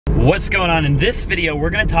What's going on? In this video,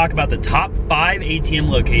 we're going to talk about the top 5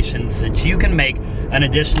 ATM locations that you can make an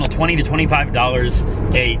additional $20 to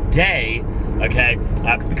 $25 a day, okay?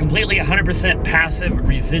 Completely 100% passive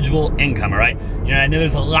residual income, all right? You know, I know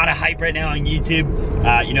there's a lot of hype right now on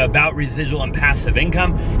YouTube, you know, about residual and passive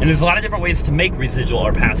income, and there's a lot of different ways to make residual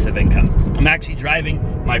or passive income. I'm actually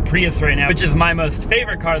driving my Prius right now, which is my most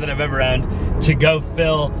favorite car that I've ever owned, to go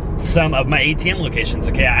fill some of my ATM locations,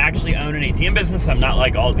 okay? I actually own an ATM business. I'm not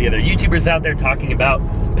like all the other YouTubers out there talking about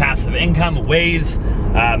passive income ways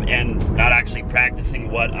and not actually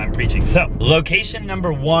practicing what I'm preaching. So, location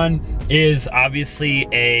number 1 is obviously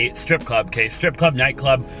a strip club, okay? Strip club,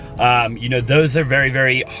 nightclub, you know, those are very,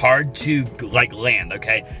 very hard to like land,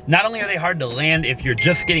 okay? Not only are they hard to land if you're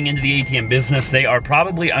just getting into the ATM business, they are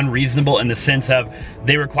probably unreasonable in the sense of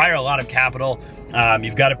they require a lot of capital.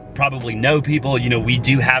 You've got to probably know people. You know, we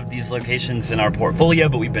do have these locations in our portfolio,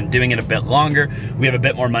 but we've been doing it a bit longer. We have a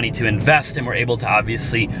bit more money to invest, and we're able to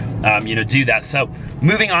obviously, you know, do that. So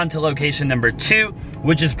moving on to location number 2,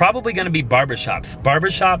 which is probably going to be barbershops.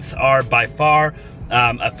 Barbershops are by far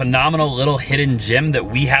a phenomenal little hidden gem that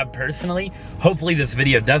we have personally. Hopefully this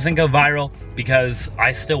video doesn't go viral because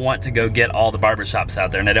I still want to go get all the barbershops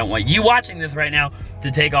out there, and I don't want you watching this right now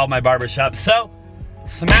to take all my barbershops. So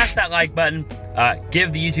smash that like button,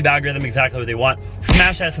 give the YouTube algorithm exactly what they want,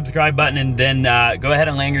 smash that subscribe button, and then go ahead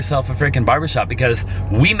and land yourself a freaking barbershop, because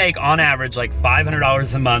we make on average like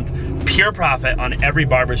 $500 a month pure profit on every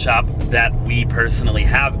barbershop that we personally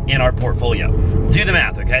have in our portfolio. Do the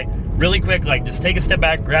math, okay? Really quick, like just take a step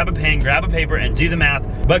back, grab a pen, grab a paper, and do the math.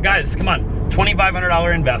 But guys, come on,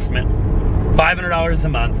 $2,500 investment, $500 a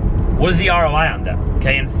month. What is the ROI on that?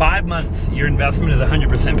 Okay, in 5 months, your investment is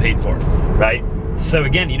 100% paid for, right? So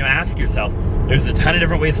again, you know, ask yourself, there's a ton of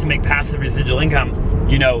different ways to make passive residual income.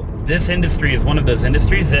 You know, this industry is one of those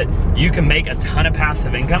industries that you can make a ton of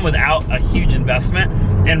passive income without a huge investment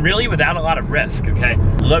and really without a lot of risk, okay?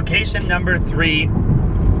 Location number 3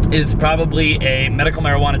 is probably a medical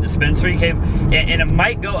marijuana dispensary, okay? And it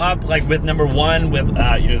might go up like with number 1 with,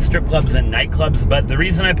 you know, strip clubs and nightclubs, but the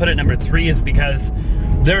reason I put it number 3 is because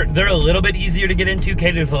they're a little bit easier to get into,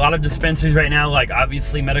 okay? There's a lot of dispensaries right now, like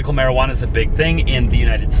obviously medical marijuana is a big thing in the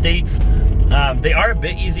United States. They are a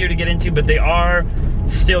bit easier to get into, but they are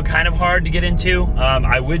still kind of hard to get into.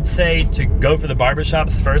 I would say to go for the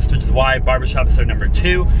barbershops first, which is why barbershops are number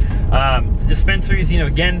 2. Dispensaries, you know,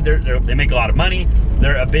 again, they make a lot of money.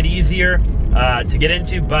 They're a bit easier to get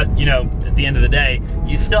into, but you know, at the end of the day,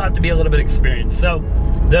 you still have to be a little bit experienced. So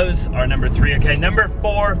those are number 3, okay? Number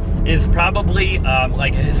 4 is probably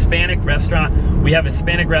like a Hispanic restaurant. We have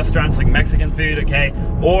Hispanic restaurants like Mexican food, okay?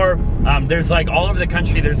 Or there's like all over the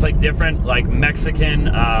country, there's like different like Mexican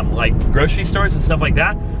like grocery stores and stuff like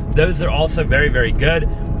that. Those are also very, very good.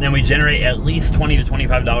 And we generate at least $20 to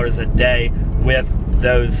 $25 a day with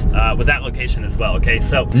those with that location as well, okay?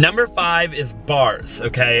 So number 5 is bars,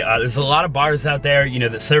 okay? There's a lot of bars out there, you know,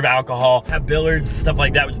 that serve alcohol, have billiards, stuff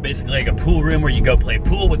like that, which is basically like a pool room where you go play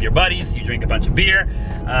pool with your buddies, you drink a bunch of beer,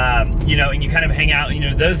 you know, and you kind of hang out. You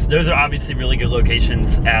know, those are obviously really good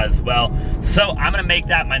locations as well. So I'm gonna make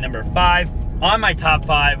that my number 5 on my top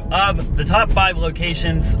 5 of the top 5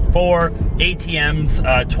 locations for ATMs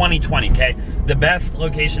 2020, okay? The best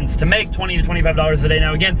locations to make $20 to $25 a day.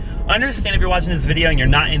 Now again, understand if you're watching this video and you're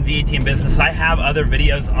not in the ATM business, I have other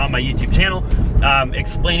videos on my YouTube channel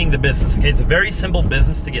explaining the business, okay? It's a very simple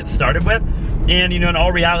business to get started with, and you know, in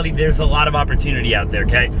all reality, there's a lot of opportunity out there,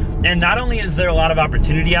 okay? And not only is there a lot of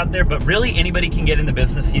opportunity out there, but really anybody can get in the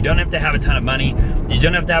business. You don't have to have a ton of money. You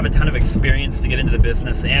don't have to have a ton of experience to get into the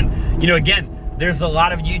business. And you know, again, there's a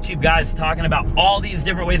lot of YouTube guys talking about all these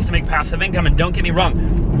different ways to make passive income, and don't get me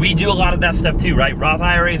wrong, we do a lot of that stuff too, right? Roth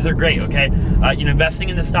IRAs are great, okay? You know, investing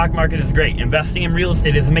in the stock market is great. Investing in real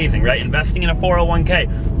estate is amazing, right? Investing in a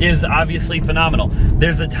 401k is obviously phenomenal.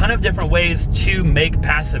 There's a ton of different ways to make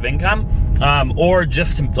passive income, or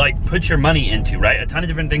just to like put your money into, right? A ton of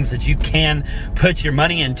different things that you can put your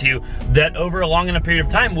money into that over a long enough period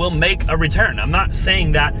of time will make a return. I'm not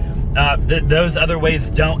saying that those other ways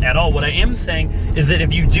don't at all. What I am saying is that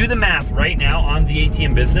if you do the math right now on the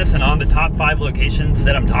ATM business and on the top 5 locations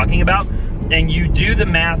that I'm talking about, and you do the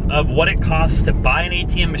math of what it costs to buy an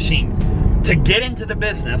ATM machine, to get into the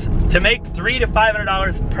business, to make $300 to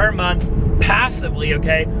 $500 per month passively,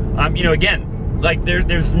 okay? You know, again, like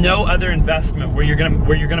there's no other investment where you're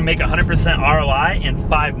gonna make 100% ROI in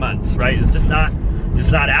 5 months, right? It's just not. It's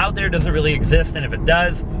not out there, doesn't really exist, and if it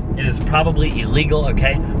does, it is probably illegal,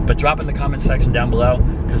 okay? But drop in the comment section down below,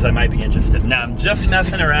 because I might be interested. Now, I'm just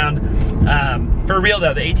messing around. For real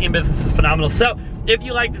though, the ATM business is phenomenal. So, if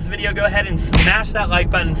you like this video, go ahead and smash that like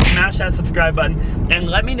button, smash that subscribe button, and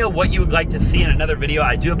let me know what you would like to see in another video.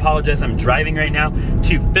 I do apologize, I'm driving right now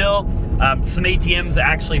to fill some ATMs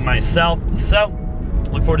actually myself. So,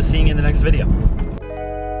 look forward to seeing you in the next video.